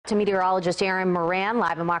to meteorologist Erin Moran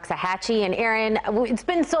live in Waxahachie. And Erin, it's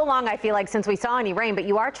been so long, I feel like, since we saw any rain, but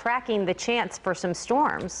you are tracking the chance for some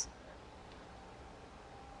storms.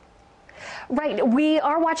 Right. We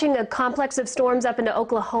are watching a complex of storms up into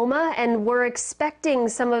Oklahoma, and we're expecting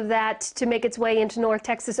some of that to make its way into North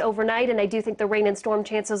Texas overnight. And I do think the rain and storm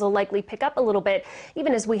chances will likely pick up a little bit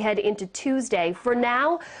even as we head into Tuesday. For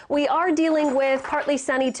now, we are dealing with partly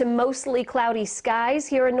sunny to mostly cloudy skies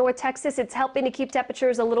here in North Texas. It's helping to keep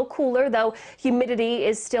temperatures a little cooler, though humidity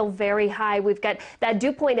is still very high. We've got that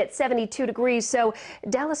dew point at 72 degrees. So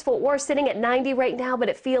Dallas-Fort Worth sitting at 90 right now, but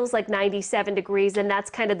it feels like 97 degrees. And that's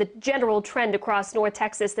kind of the general trend across North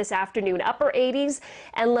Texas this afternoon. Upper 80s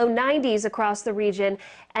and low 90s across the region.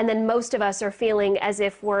 And then most of us are feeling as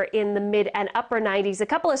if we're in the mid and upper 90s. A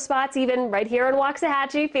couple of spots even right here in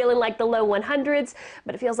Waxahachie feeling like the low 100s,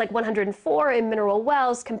 but it feels like 104 in Mineral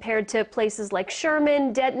Wells compared to places like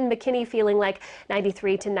Sherman, Denton, McKinney feeling like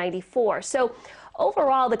 93 to 94. So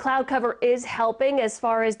overall, the cloud cover is helping as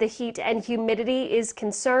far as the heat and humidity is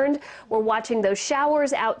concerned. We're watching those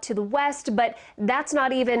showers out to the west, but that's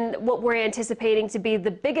not even what we're anticipating to be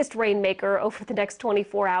the biggest rainmaker over the next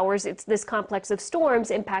 24 hours. It's this complex of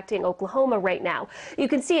storms impacting Oklahoma right now. You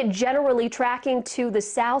can see it generally tracking to the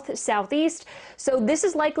south-southeast, so this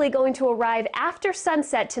is likely going to arrive after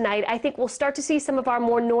sunset tonight. I think we'll start to see some of our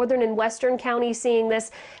more northern and western counties seeing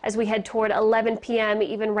this as we head toward 11 p.m.,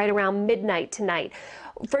 even right around midnight tonight.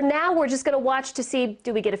 For now, we're just going to watch to see,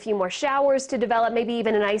 do we get a few more showers to develop, maybe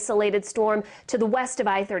even an isolated storm to the west of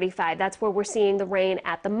I-35. That's where we're seeing the rain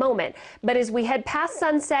at the moment. But as we head past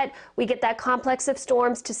sunset, we get that complex of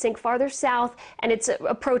storms to sink farther south, and it's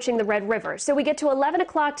approaching the Red River. So we get to 11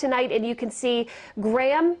 o'clock tonight, and you can see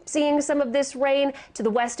Graham seeing some of this rain to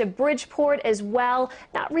the west of Bridgeport as well.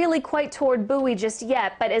 Not really quite toward Bowie just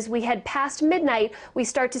yet, but as we head past midnight, we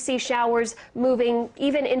start to see showers moving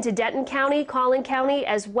even into Denton County, Collin County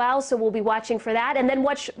as well, so we'll be watching for that. And then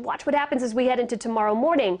watch what happens as we head into tomorrow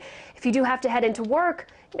morning. If you do have to head into work,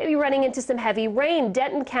 maybe running into some heavy rain.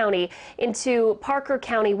 Denton County into Parker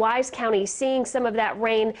County, Wise County, seeing some of that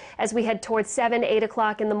rain as we head towards 7, 8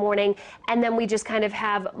 o'clock in the morning. And then we just kind of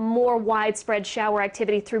have more widespread shower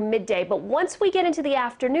activity through midday. But once we get into the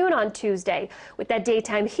afternoon on Tuesday, with that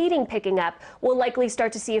daytime heating picking up, we'll likely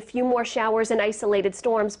start to see a few more showers and isolated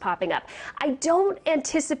storms popping up. I don't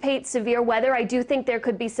anticipate severe weather. I do think there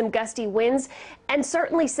could be some gusty winds and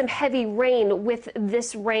certainly some heavy rain with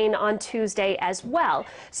this rain on Tuesday as well.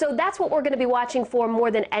 So that's what we're going to be watching for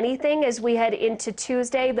more than anything as we head into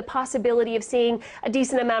Tuesday, the possibility of seeing a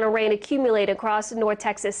decent amount of rain accumulate across North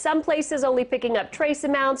Texas. Some places only picking up trace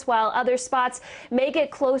amounts, while other spots may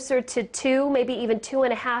get closer to 2, maybe even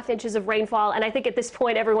 2.5 inches of rainfall. And I think at this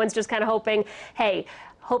point, everyone's just kind of hoping, hey,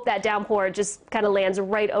 hope that downpour just kind of lands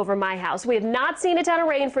right over my house. We have not seen a ton of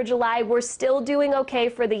rain for July. We're still doing okay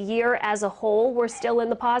for the year as a whole. We're still in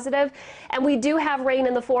the positive. And we do have rain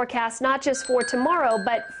in the forecast, not just for tomorrow,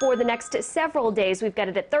 but for the next several days. We've got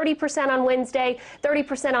it at 30% on Wednesday,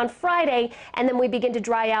 30% on Friday, and then we begin to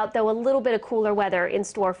dry out, though a little bit of cooler weather in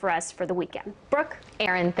store for us for the weekend. Brooke?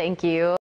 Erin, thank you.